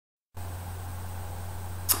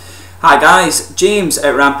Hi guys, James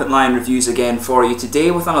at RampantLionReviews again for you today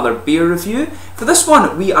with another beer review. For this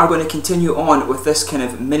one we are going to continue on with this kind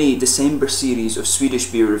of mini December series of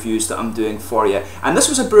Swedish beer reviews that I'm doing for you. And this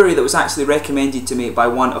was a brewery that was actually recommended to me by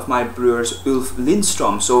one of my brewers, Ulf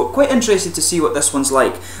Lindström, so quite interested to see what this one's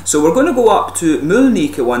like. So we're going to go up to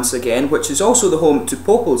Mölnlycke once again, which is also the home to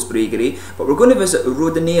Untappd Bryggeri, but we're going to visit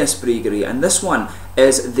Rådanäs Bryggeri, and this one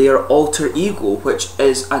is their alter ego, which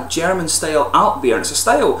is a German style alt beer. It's a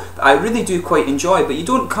style that I really do quite enjoy, but you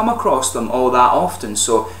don't come across them all that often,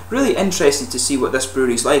 so really interested to see what this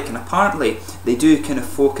brewery's like. And apparently they do kind of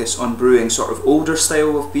focus on brewing sort of older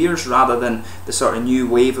style of beers rather than the sort of new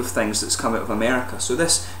wave of things that's come out of America, so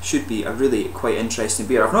this should be a really quite interesting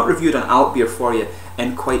beer. I've not reviewed an alt beer for you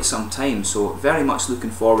in quite some time, so very much looking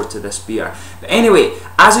forward to this beer. But anyway,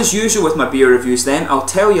 as is usual with my beer reviews then, I'll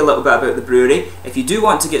tell you a little bit about the brewery. If you do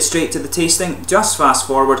want to get straight to the tasting, just fast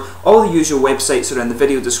forward. All the usual websites are in the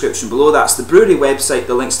video description below. That's the brewery website,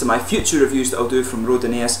 the links to my future reviews that I'll do from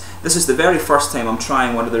Rådanäs. This is the very first time I'm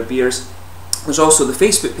trying one of their beers. There's also the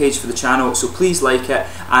Facebook page for the channel, so please like it,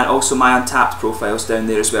 and also my Untappd profile's down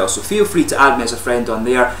there as well, so feel free to add me as a friend on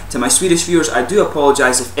there. To my Swedish viewers, I do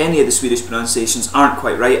apologise if any of the Swedish pronunciations aren't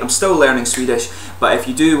quite right. I'm still learning Swedish, but if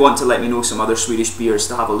you do want to let me know some other Swedish beers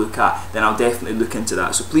to have a look at, then I'll definitely look into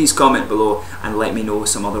that, so please comment below and let me know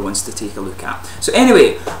some other ones to take a look at. So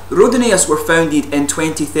anyway, Rådanäs were founded in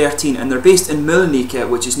 2013 and they're based in Mölnlycke,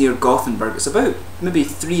 which is near Gothenburg. It's about maybe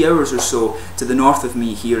 3 hours or so to the north of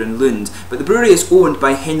me here in Lund, but the brewery is owned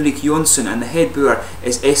by Henrik Jonsson and the head brewer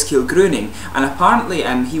is Eskil Gröning, and apparently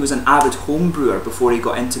he was an avid home brewer before he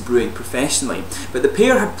got into brewing professionally. But the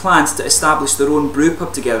pair had plans to establish their own brew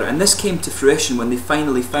pub together, and this came to fruition when they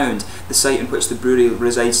finally found the site in which the brewery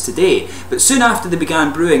resides today. But soon after they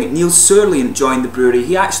began brewing, Niels Sörlin joined the brewery.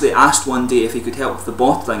 He actually asked one day if he could help with the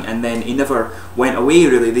bottling, and then he never went away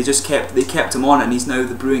really. They kept him on, and he's now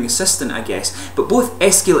the brewing assistant, I guess. But both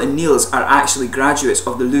Eskil and Niels are actually graduates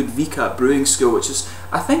of the Ludvika Brewing School, which is,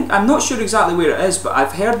 I'm not sure exactly where it is, but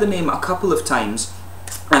I've heard the name a couple of times,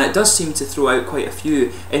 and it does seem to throw out quite a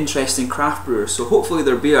few interesting craft brewers, so hopefully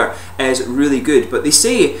their beer is really good. But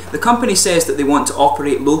the company says that they want to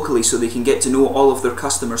operate locally so they can get to know all of their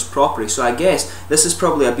customers properly, so I guess this is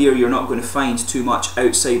probably a beer you're not going to find too much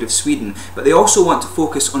outside of Sweden. But they also want to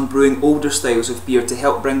focus on brewing older styles of beer to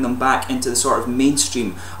help bring them back into the sort of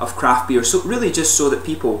mainstream of craft beer, so really just so that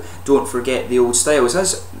people don't forget the old styles.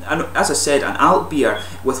 As I said, an alt beer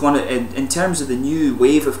with one in terms of the new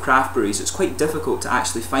wave of craft breweries, it's quite difficult to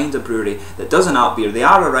actually find a brewery that does an alt beer. They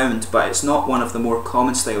are around, but it's not one of the more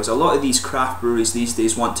common styles. A lot of these craft breweries these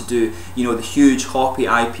days want to do, you know, the huge hoppy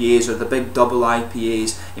IPAs or the big double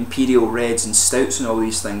IPAs, imperial reds and stouts and all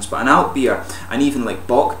these things. But an alt beer, and even like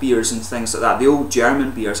bock beers and things like that, the old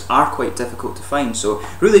German beers, are quite difficult to find. So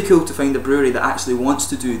really cool to find a brewery that actually wants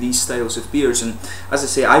to do these styles of beers. And as I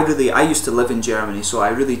say, I used to live in Germany, so I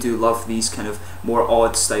really do love these kind of more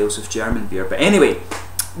odd styles of German beer. But anyway,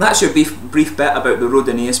 that's your brief bit about the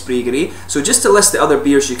Rådanäs Bryggeri. So just to list the other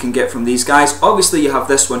beers you can get from these guys, obviously you have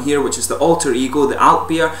this one here, which is the alter ego, the alt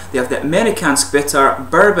beer. They have the Amerikansk bitter,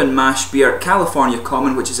 bourbon mash beer, California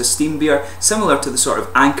common, which is a steam beer, similar to the sort of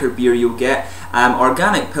anchor beer you'll get,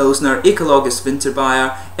 organic pilsner, ekologisk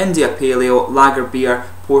vinterbier, India pale ale, lager beer,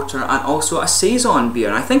 porter, and also a saison beer.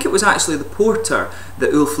 And I think it was actually the porter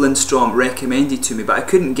that Ulf Lindström recommended to me, but I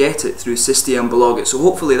couldn't get it through Systembolaget, so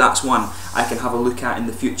hopefully that's one I can have a look at in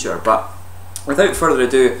the future. But without further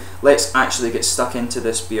ado, let's actually get stuck into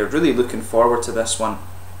this beer. Really looking forward to this one.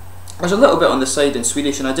 There's a little bit on the side in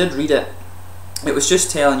Swedish, and I did read it. It was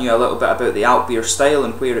just telling you a little bit about the alt beer style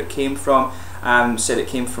and where it came from. Said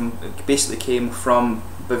it basically came from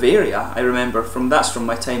Bavaria, I remember. That's from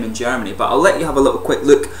my time in Germany. But I'll let you have a little quick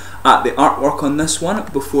look at the artwork on this one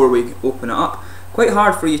before we open it up. Quite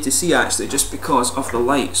hard for you to see actually, just because of the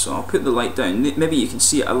light, so I'll put the light down. Maybe you can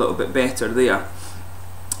see it a little bit better there.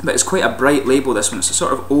 But it's quite a bright label, this one. It's a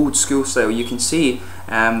sort of old school style. You can see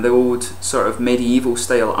the old sort of medieval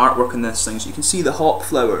style artwork in this thing. So you can see the hop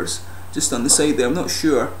flowers just on the side there. I'm not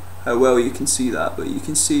sure how well you can see that, but you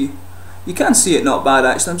can see it not bad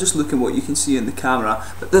actually. I'm just looking what you can see in the camera.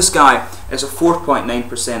 But this guy is a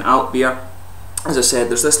 4.9% alt beer. As I said,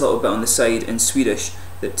 there's this little bit on the side in Swedish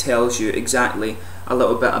that tells you exactly a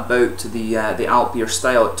little bit about the alt beer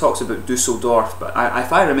style. It talks about Dusseldorf, but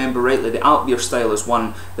if I remember rightly, the alt beer style is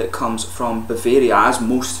one that comes from Bavaria, as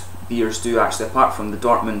most beers do actually, apart from the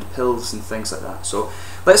Dortmund Pils and things like that. So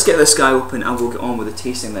let's get this guy open and we'll get on with the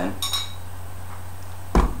tasting then.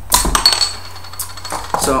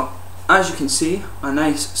 So as you can see, a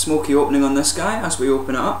nice smoky opening on this guy as we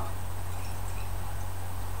open it up.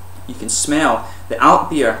 You can smell the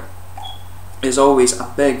alt beer is always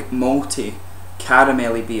a big malty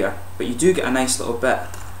caramelly beer, but you do get a nice little bit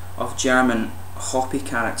of German hoppy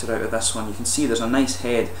character out of this one. You can see there's a nice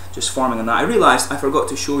head just forming on that. I realised I forgot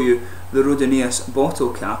to show you the Rådanäs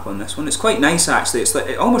bottle cap on this one. It's quite nice actually. It's like,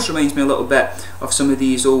 it almost reminds me a little bit of some of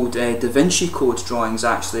these old Da Vinci Code drawings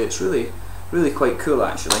actually. It's really quite cool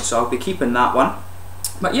actually, so I'll be keeping that one.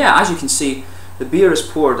 But yeah, as you can see, the beer is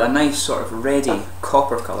poured a nice sort of reddy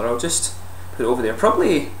copper colour. I'll just put it over there.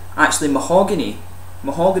 Probably actually mahogany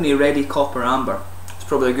reddy copper amber. It's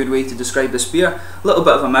probably a good way to describe this beer. A little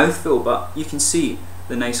bit of a mouthful, but you can see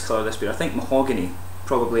the nice colour of this beer. I think mahogany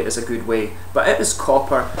probably is a good way, but it is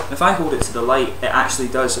copper. If I hold it to the light, it actually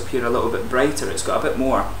does appear a little bit brighter. It's got a bit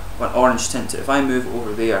more of an orange tint to it. If I move it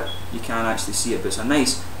over there, you can actually see it, but it's a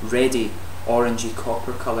nice reddy orangey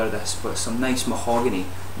copper colour, this, but some nice mahogany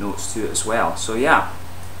notes to it as well. So yeah,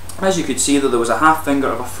 as you could see though, there was a half finger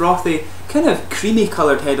of a frothy, kind of creamy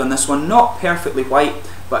coloured head on this one. Not perfectly white,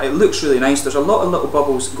 but it looks really nice. There's a lot of little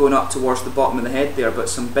bubbles going up towards the bottom of the head there, but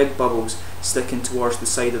some big bubbles sticking towards the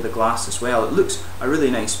side of the glass as well. It looks a really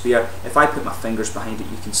nice beer. If I put my fingers behind it,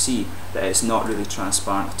 you can see that it's not really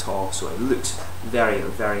transparent at all, so it looks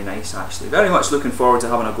very nice actually. Very much looking forward to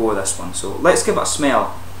having a go with this one. So let's give it a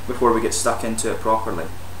smell before we get stuck into it properly.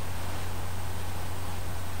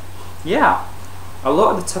 Yeah, a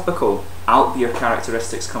lot of the typical alt beer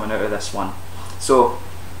characteristics coming out of this one. So,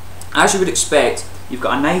 as you would expect, you've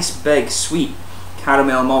got a nice big sweet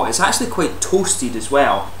caramel malt. It's actually quite toasted as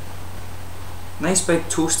well. Nice big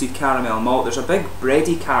toasted caramel malt. There's a big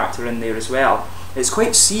bready character in there as well. It's quite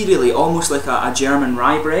cereally, almost like a German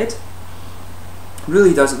rye bread.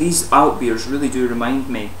 Really does. These alt beers really do remind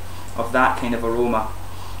me of that kind of aroma.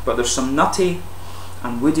 But there's some nutty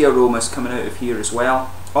and woody aromas coming out of here as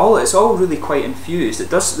well. It's all really quite infused.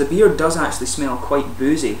 The beer does actually smell quite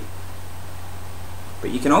boozy, but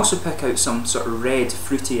you can also pick out some sort of red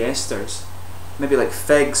fruity esters, maybe like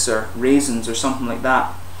figs or raisins or something like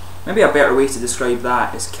that. Maybe a better way to describe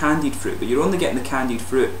that is candied fruit, but you're only getting the candied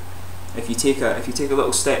fruit if you take a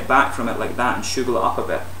little step back from it like that and sugar it up a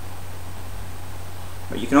bit.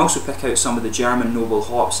 But you can also pick out some of the German noble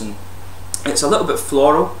hops, and it's a little bit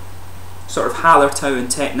floral. Sort of Hallertau and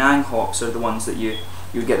Tettnang hops are the ones that you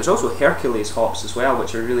would get. There's also Hercules hops as well,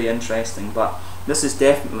 which are really interesting, but this is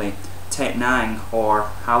definitely Tettnang or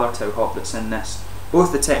Hallertau hop that's in this.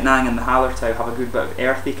 Both the Tettnang and the Hallertau have a good bit of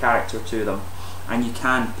earthy character to them, and you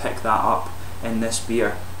can pick that up in this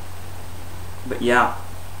beer. But yeah,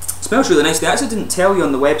 it smells really nice. They actually didn't tell you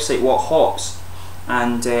on the website what hops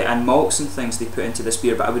and malts and things they put into this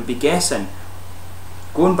beer, but I would be guessing,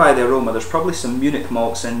 going by the aroma, there's probably some Munich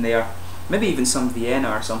malts in there, maybe even some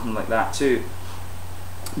Vienna or something like that too.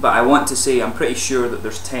 But I want to say I'm pretty sure that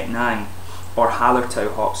there's Tettnang or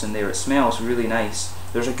Hallertau hops in there. It smells really nice.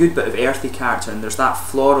 There's a good bit of earthy character, and there's that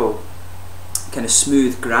floral kind of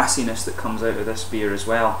smooth grassiness that comes out of this beer as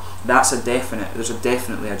well. There's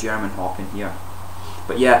definitely a German hop in here.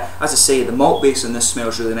 But yeah, as I say, the malt base on this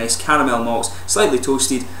smells really nice. Caramel malts, slightly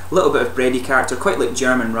toasted, a little bit of bready character, quite like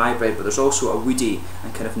German rye bread, but there's also a woody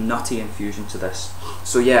and kind of nutty infusion to this.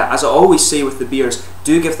 So yeah, as I always say with the beers,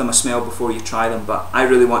 do give them a smell before you try them, but I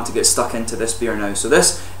really want to get stuck into this beer now. So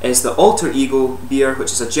this is the Alter Ego beer,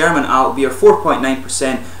 which is a German alt beer,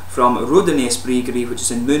 4.9% from Rådanäs Bryggeri, which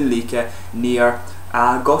is in Mölnlycke near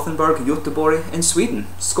Gothenburg, Göteborg in Sweden.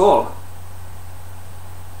 Skål!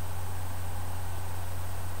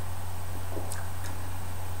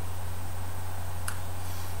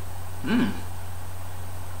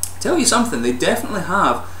 Tell you something, they definitely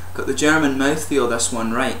have got the German mouthfeel this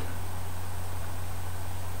one right.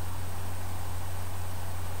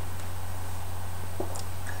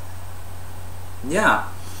 Yeah,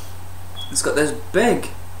 it's got this big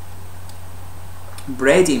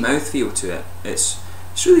bready mouthfeel to it. It's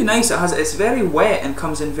really nice. It's very wet and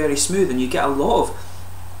comes in very smooth, and you get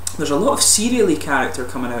there's a lot of cereally character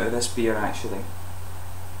coming out of this beer actually.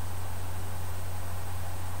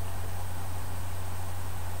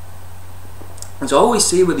 As I always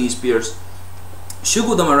say with these beers,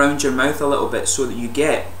 sugar them around your mouth a little bit so that you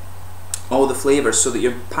get all the flavours, so that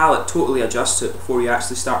your palate totally adjusts to it before you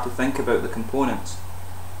actually start to think about the components.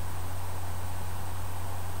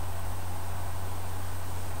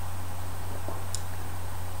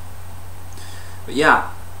 But yeah,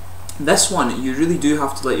 this one you really do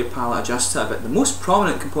have to let your palate adjust to it a bit. The most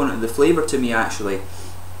prominent component of the flavour to me actually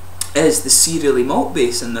is the cereally malt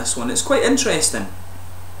base in this one. It's quite interesting.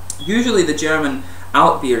 Usually the German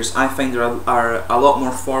alt beers I find are a lot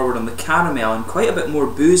more forward on the caramel and quite a bit more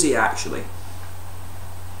boozy actually.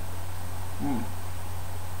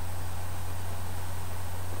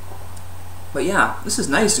 But yeah, this is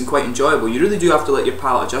nice and quite enjoyable. You really do have to let your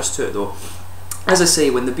palate adjust to it though. As I say,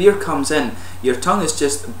 when the beer comes in, your tongue is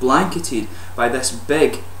just blanketed by this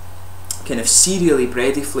big kind of cereally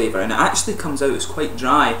bready flavour, and it actually comes out as quite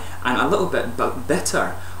dry and a little bit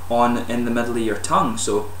bitter in the middle of your tongue.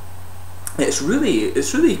 So it's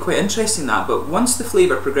really quite interesting that. But once the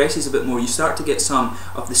flavour progresses a bit more, you start to get some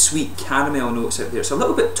of the sweet caramel notes out there. It's a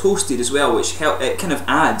little bit toasted as well, which it kind of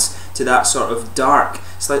adds to that sort of dark,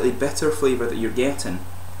 slightly bitter flavour that you're getting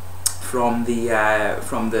from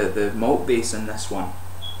the malt base in this one.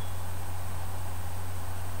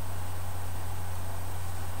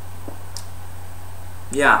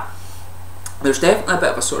 Yeah, there's definitely a bit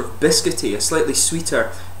of a sort of biscuity, a slightly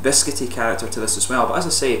sweeter biscuity character to this as well. But as I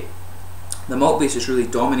say, the malt base is really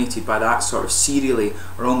dominated by that sort of cereally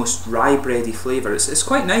or almost rye bready flavour. It's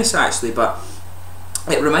quite nice actually, but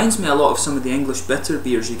it reminds me a lot of some of the English bitter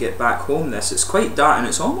beers you get back home. It's quite dark, and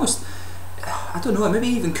it's almost, I don't know, it maybe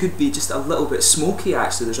even could be just a little bit smoky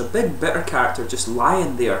actually. There's a big bitter character just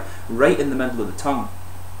lying there right in the middle of the tongue.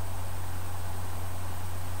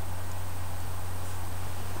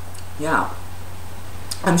 Yeah,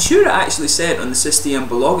 I'm sure it actually said on the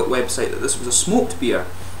Systembolaget website that this was a smoked beer,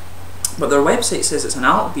 but their website says it's an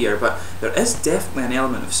alt beer, but there is definitely an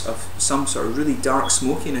element of some sort of really dark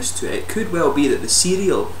smokiness to it. It could well be that the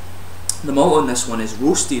cereal, the malt on this one is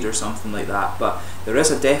roasted or something like that, but there is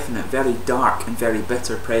a definite very dark and very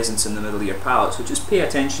bitter presence in the middle of your palate, so just pay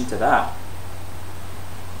attention to that.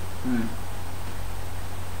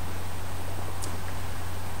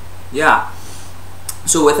 Yeah.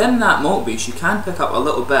 So within that malt base, you can pick up a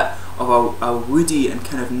little bit of a woody and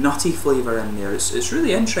kind of nutty flavour in there. It's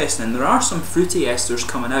really interesting. There are some fruity esters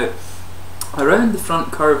coming out around the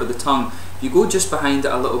front curve of the tongue. If you go just behind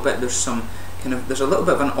it a little bit, there's a little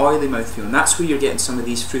bit of an oily mouthfeel, and that's where you're getting some of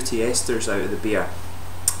these fruity esters out of the beer.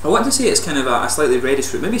 I want to say it's kind of a slightly reddish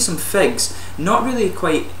fruit, maybe some figs, not really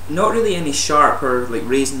any sharp or like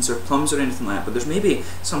raisins or plums or anything like that, but there's maybe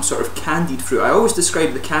some sort of candied fruit. I always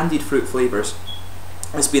describe the candied fruit flavours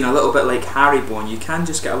as being a little bit like Haribo, and you can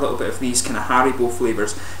just get a little bit of these kind of Haribo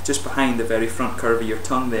flavours just behind the very front curve of your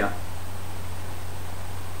tongue there.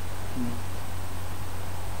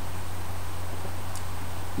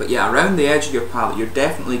 But yeah, around the edge of your palate, you're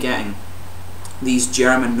definitely getting these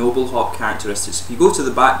German noble hop characteristics. If you go to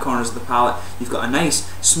the back corners of the palate, you've got a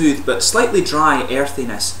nice, smooth, but slightly dry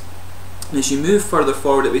earthiness. And as you move further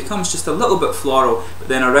forward, it becomes just a little bit floral, but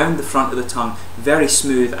then around the front of the tongue, very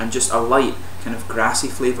smooth and just a light kind of grassy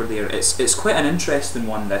flavour there. It's quite an interesting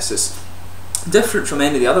one, this. It's different from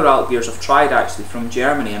any of the other alt beers I've tried actually from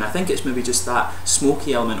Germany, and I think it's maybe just that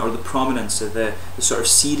smoky element or the prominence of the sort of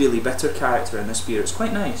cereally bitter character in this beer. It's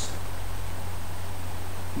quite nice.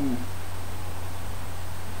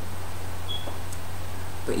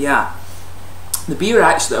 But yeah, the beer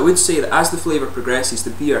actually, I would say that as the flavour progresses,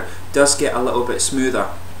 the beer does get a little bit smoother.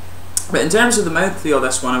 But in terms of the mouthfeel of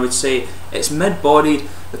this one, I would say it's mid-bodied.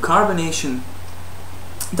 The carbonation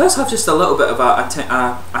does have just a little bit of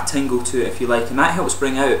a tingle to it, if you like, and that helps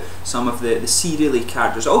bring out some of the cereally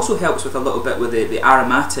characters. It also helps with a little bit with the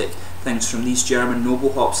aromatic things from these German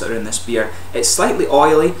noble hops that are in this beer. It's slightly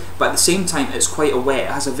oily, but at the same time it's quite a wet.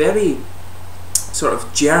 It has a very sort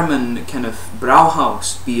of German kind of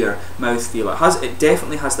Brauhaus beer mouthfeel. It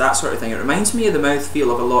definitely has that sort of thing. It reminds me of the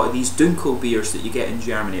mouthfeel of a lot of these Dunkel beers that you get in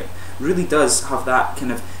Germany. It really does have that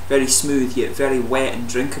kind of very smooth yet very wet and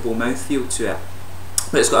drinkable mouthfeel to it.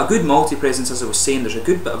 But it's got a good malty presence, as I was saying. There's a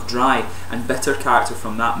good bit of dry and bitter character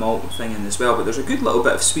from that malt thing in as well, but there's a good little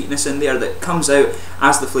bit of sweetness in there that comes out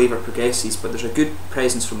as the flavour progresses, but there's a good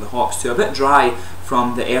presence from the hops too. A bit dry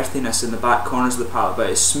from the earthiness in the back corners of the palate, but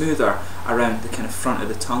it's smoother around the kind of front of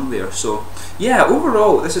the tongue there. So yeah,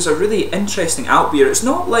 overall this is a really interesting alt beer. It's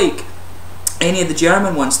not like any of the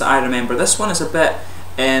German ones that I remember. This one is a bit,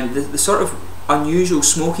 the sort of unusual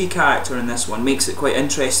smoky character in this one makes it quite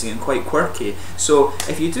interesting and quite quirky. So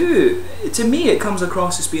if you do, to me it comes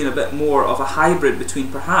across as being a bit more of a hybrid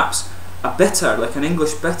between perhaps a bitter, like an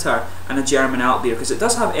English bitter, and a German alt beer, because it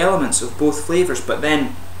does have elements of both flavours, but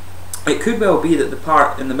then it could well be that the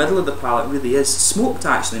part in the middle of the palate really is smoked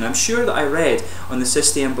actually, and I'm sure that I read on the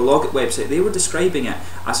Systembolaget website they were describing it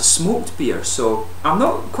as a smoked beer. So I'm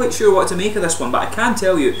not quite sure what to make of this one, but I can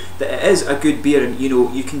tell you that it is a good beer, and you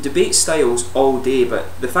know, you can debate styles all day,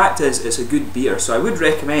 but the fact is it's a good beer, so I would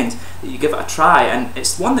recommend that you give it a try, and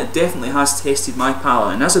it's one that definitely has tested my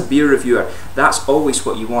palate, and as a beer reviewer that's always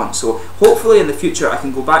what you want. So hopefully in the future I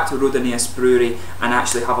can go back to Rådanäs Bryggeri and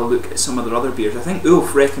actually have a look at some of their other beers. I think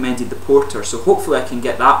Ulf recommended the porter, so hopefully I can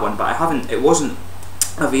get that one, but I haven't, it wasn't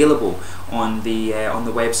available on the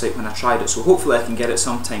website when I tried it, so hopefully I can get it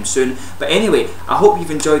sometime soon. But anyway, I hope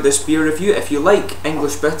you've enjoyed this beer review. If you like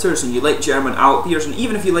English bitters and you like German alt beers, and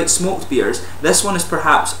even if you like smoked beers, this one is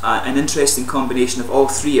perhaps an interesting combination of all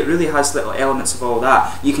three. It really has little elements of all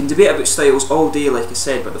that. You can debate about styles all day, like I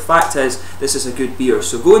said, but the fact is this is a good beer.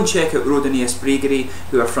 So go and check out Rådanäs Bryggeri,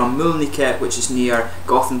 who are from Mölnlycke, which is near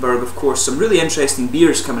Gothenburg, of course. Some really interesting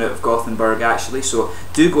beers coming out of Gothenburg actually, so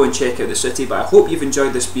do go and check out the city. But I hope you've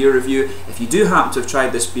enjoyed this beer review. If you do happen to have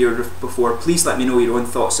tried this beer before, please let me know your own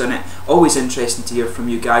thoughts on it. Always interesting to hear from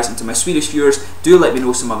you guys. And to my Swedish viewers, do let me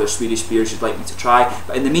know some other Swedish beers you'd like me to try.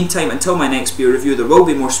 But in the meantime, until my next beer review, there will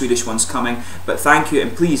be more Swedish ones coming. But thank you,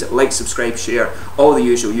 and please like, subscribe, share, all the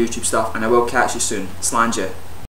usual YouTube stuff, and I will catch you soon. Slanje.